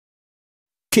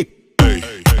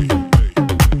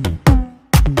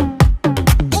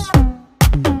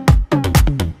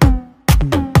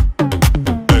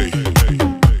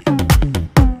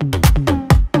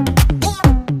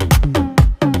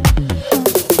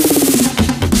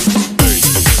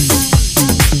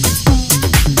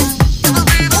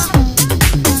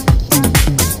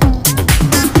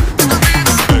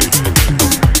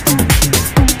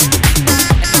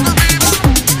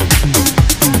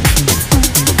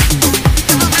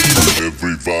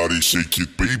shake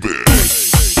it, baby.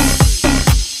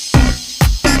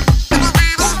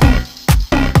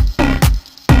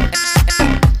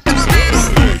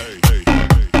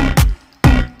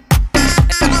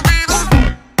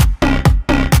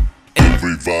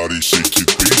 Everybody shake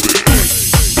it, baby.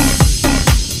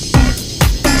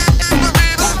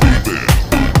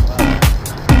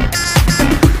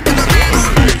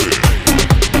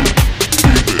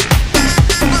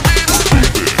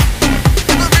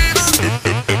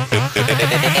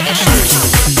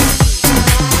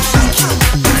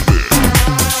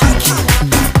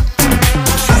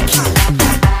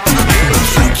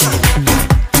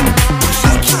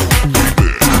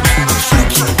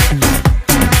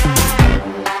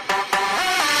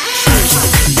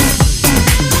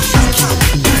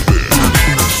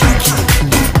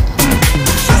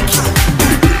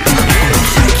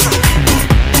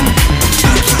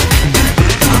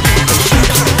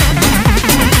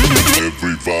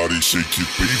 Shake it,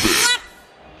 baby.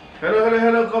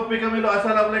 Hello, kopi kami lo.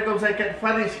 Assalamualaikum, saya Kat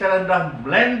Faris. Sekarang dah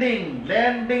landing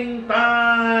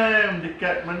time.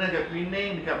 Dekat mana? Dekat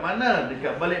Penang. Dekat mana?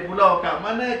 Dekat balik pulau. Kat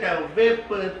mana? Kat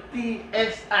Vapor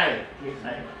TSI.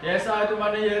 TSI tu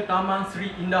mana ya? Taman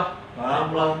Sri Indah.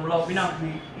 Pulau Penang.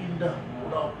 Sri Indah,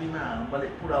 Pulau Penang.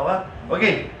 Balik pulau ah.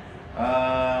 Okey.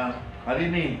 Hari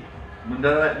ni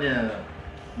mendaratnya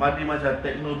Madi Macam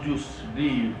Techno Juice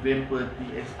di Vapor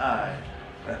TSI.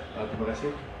 Terima kasih.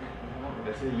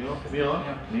 Terima kasih Mio.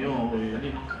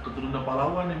 Ini keturunan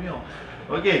pahlawan ni Mio.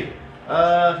 Okey.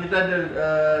 Kita ada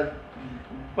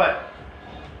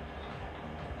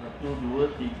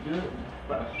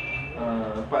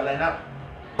 4 line up.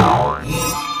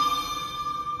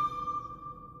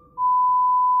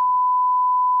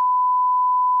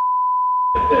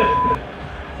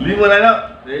 Lima line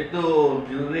up, iaitu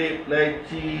grape,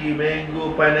 lychee,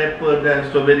 mango, pineapple dan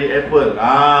strawberry apple.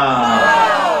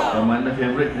 Yang mana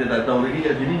favourite kita tak tahu lagi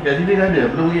kat sini. Kat sini ada?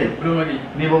 Belum lagi kan? Belum lagi.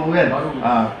 Ni baru kan? Baru.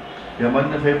 Yang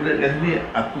mana favourite kat sini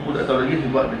aku pun tak tahu lagi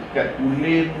sebab dekat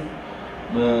Kulin,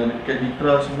 dekat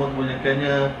Mmtr semua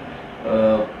kebanyakannya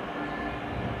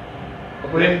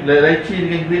apa ni? Lychee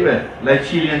dengan grape kan?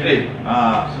 Lychee dengan grape.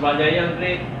 Sebab jaya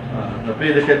grape.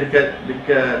 Tapi dekat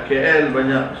KL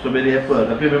banyak strawberry apple.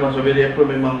 Tapi memang strawberry apple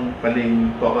memang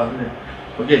paling top lah sebenarnya.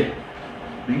 Okey.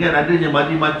 Dengan adanya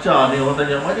Madi Macam ni, orang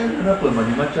tanya, kenapa Madi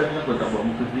Macam ni kenapa tak buat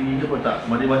muka sendiri ke apa tak?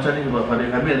 Madi Macam ni sebab pada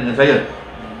kami dengan saya.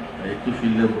 Iaitu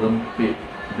filem Rempit.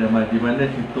 Dan di mana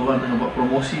kita orang tengah buat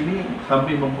promosi ni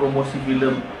sambil mempromosi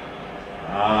filem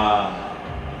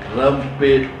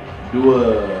Rempit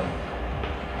 2.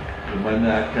 Di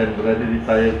mana akan berada di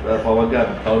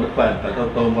Pawagam tahun depan. Tak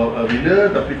tahu tahun bila,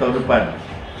 tapi tahun depan.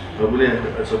 Kalau boleh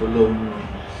sebelum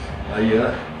raya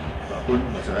lah. Apapun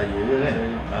masa raya je kan.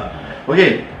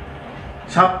 Okey.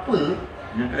 Siapa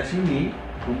yang kat sini,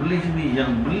 pembeli sini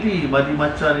yang beli Madi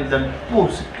Macam ni dan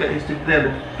post kat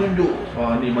Instagram, tunjuk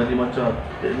ni Madi Macam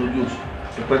Techno Juice.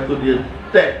 Lepas tu dia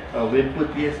tag Vapor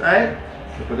TSI.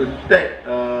 Lepas tu tag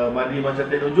Madi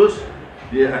Macam Techno Juice.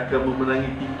 Dia akan memenangi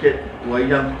tiket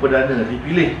wayang perdana.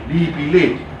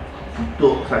 Dipilih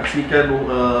untuk saksikan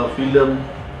filem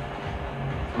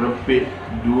Rempit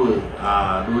 2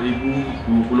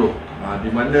 2020.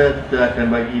 Di mana kita akan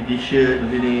bagi t-shirt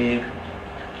macam ni.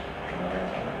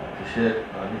 T-shirt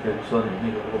ni kan besar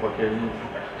ni kalau kau pakai ni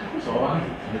besar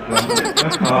ni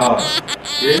kelam.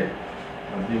 Okey.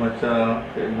 Nanti macam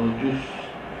Techno Juice.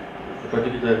 Lepas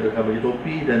tu kita akan bagi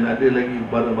topi dan ada lagi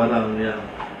barang-barang yang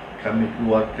kami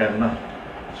keluarkan lah.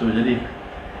 So jadi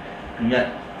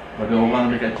ingat pada orang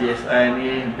dekat TSI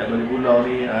ni, dekat balik pulau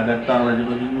ni, datanglah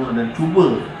jenguk-jenguk dan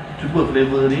cuba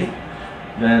flavor ni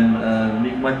dan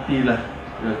nikmatilah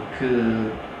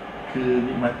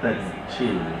kenikmatan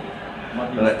chill.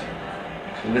 Alright.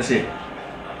 Terima kasih.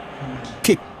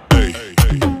 Kick.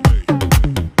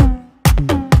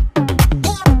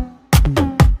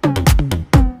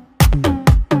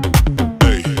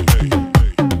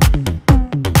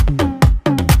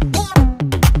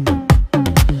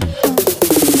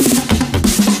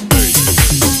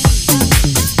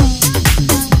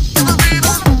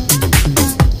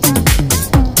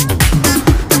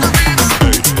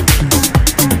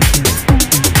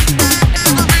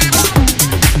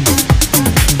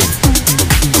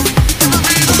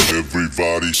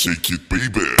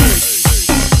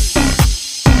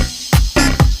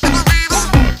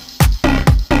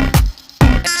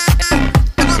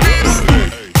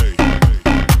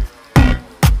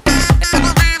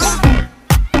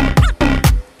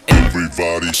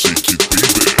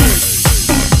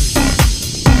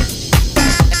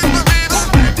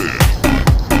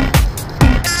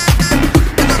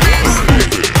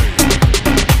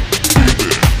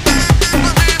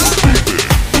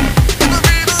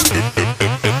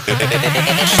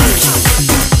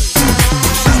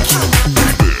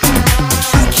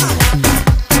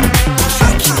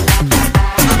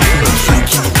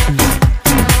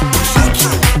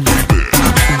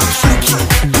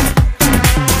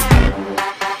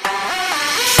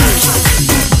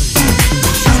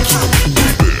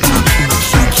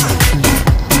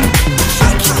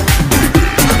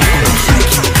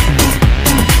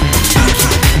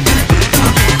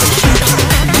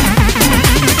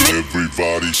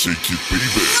 shake it,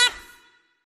 baby.